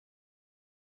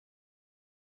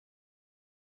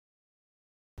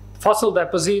fossil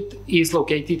deposit is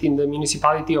located in the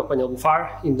municipality of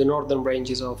Banyalbufar in the northern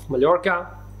ranges of Mallorca.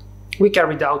 We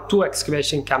carried out 2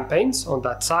 excavation campaigns on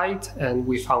that site, and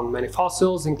we found many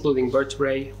fossils, including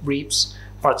vertebrae, ribs,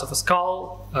 parts of a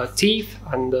skull, teeth,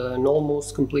 and an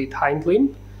almost complete hind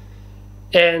limb.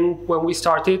 And when we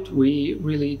started, we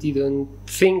really didn't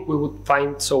think we would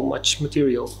find so much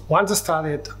material. Once we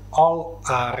studied all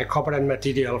recovered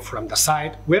material from the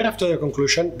site, we arrived to the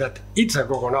conclusion that it's a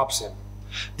gorgonopsian.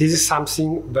 This is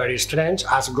something very strange,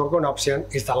 as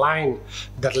gorgonopsian is the line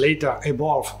that later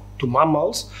evolved to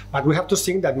mammals, but we have to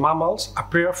think that mammals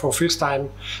appear for first time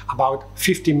about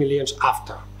 50 million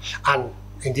after. And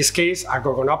in this case, a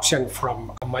gorgonopsian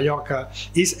from Mallorca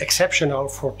is exceptional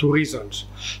for 2 reasons.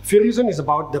 First reason is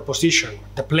about the position,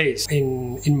 the place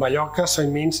in Mallorca, so it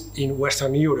means in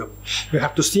Western Europe. We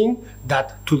have to think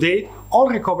that today all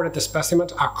recovered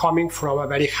specimens are coming from a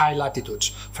very high latitudes,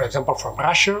 for example from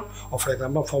Russia or for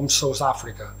example from South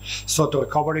Africa. So the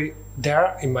recovery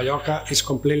there in Mallorca is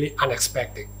completely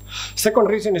unexpected. Second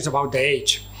reason is about the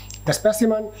age. The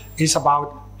specimen is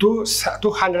about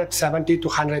 270 to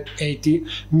 280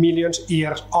 million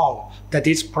years old. That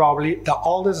is probably the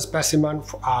oldest specimen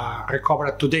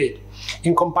recovered to date,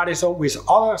 in comparison with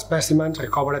other specimens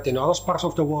recovered in other parts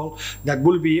of the world that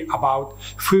will be about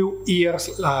few years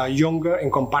younger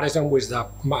in comparison with the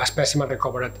specimen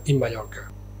recovered in Mallorca.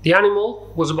 The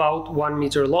animal was about 1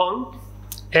 meter long,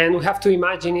 and we have to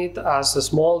imagine it as a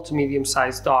small to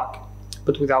medium-sized dog,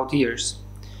 but without ears.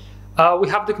 We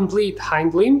have the complete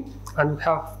hind limb, and we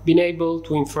have been able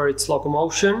to infer its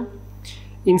locomotion.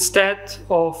 Instead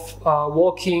of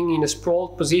walking in a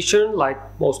sprawled position like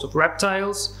most of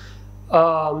reptiles,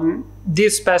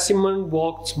 this specimen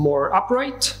walked more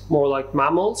upright, more like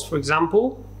mammals, for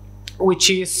example, which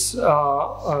is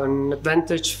an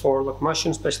advantage for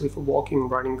locomotion, especially for walking,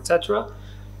 running, etc.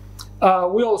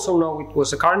 We also know it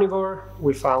was a carnivore.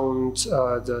 We found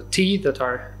the teeth that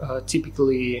are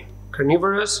typically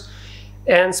carnivorous.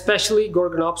 And especially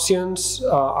gorgonopsians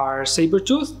are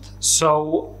saber-toothed,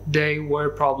 so they were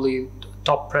probably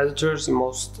top predators in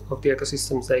most of the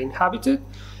ecosystems they inhabited,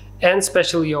 and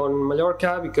especially on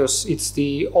Mallorca, because it's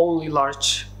the only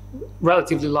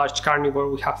relatively large carnivore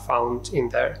we have found in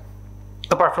there.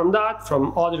 Apart from that,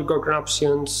 from other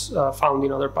gorgonopsians found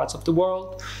in other parts of the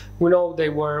world, we know they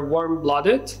were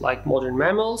warm-blooded, like modern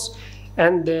mammals,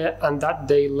 and that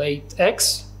they laid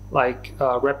eggs, like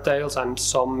reptiles and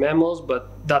some mammals, but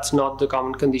that's not the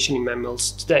common condition in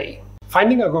mammals today.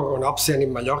 Finding a gorgonopsian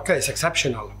in Mallorca is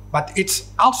exceptional, but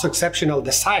it's also exceptional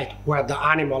the site where the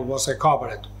animal was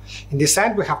recovered. In this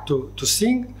end, we have to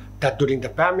think that during the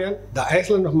Permian, the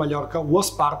island of Mallorca was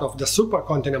part of the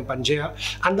supercontinent Pangea,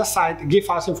 and the site gives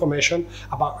us information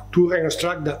about to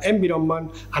reconstruct the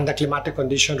environment and the climatic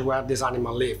conditions where this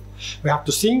animal lived. We have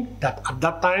to think that at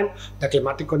that time, the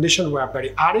climatic conditions were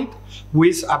very arid,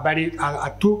 with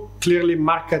two clearly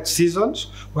marked seasons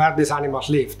where these animals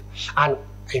lived. And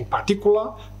in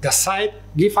particular, the site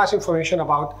gives us information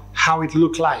about how it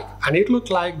looked like. And it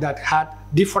looked like that had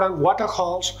different water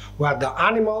holes where the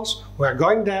animals were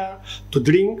going there to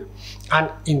drink. And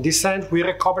in this sense, we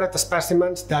recovered the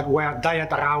specimens that were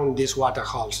diet around these water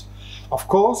holes. Of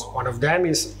course, one of them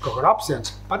is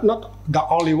gorgonopsians, but not the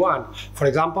only one. For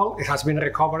example, it has been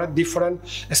recovered different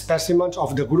specimens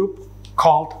of the group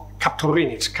called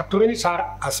captorinids. Captorinids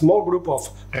are a small group of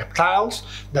reptiles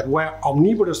that were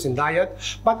omnivorous in diet,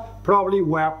 but probably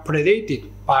were predated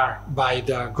by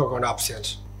the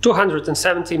gorgonopsians.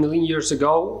 270 million years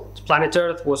ago, the planet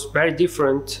Earth was very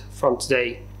different from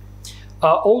today.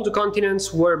 All the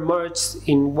continents were merged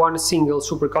in one single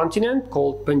supercontinent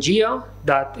called Pangea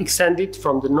that extended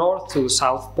from the north to the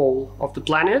south pole of the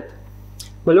planet.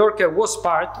 Mallorca was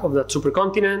part of that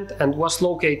supercontinent and was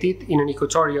located in an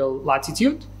equatorial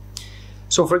latitude.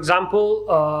 So, for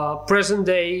example,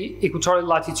 present-day equatorial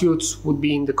latitudes would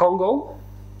be in the Congo,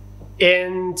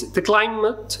 and the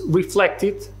climate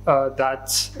reflected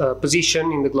that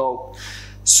position in the globe.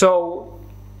 So,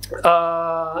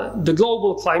 the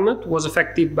global climate was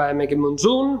affected by a mega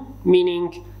monsoon,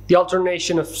 meaning the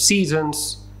alternation of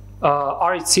seasons,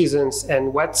 arid seasons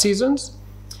and wet seasons.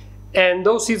 And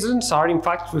those seasons are in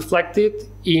fact reflected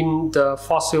in the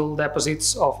fossil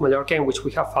deposits of Mallorca in which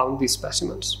we have found these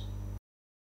specimens.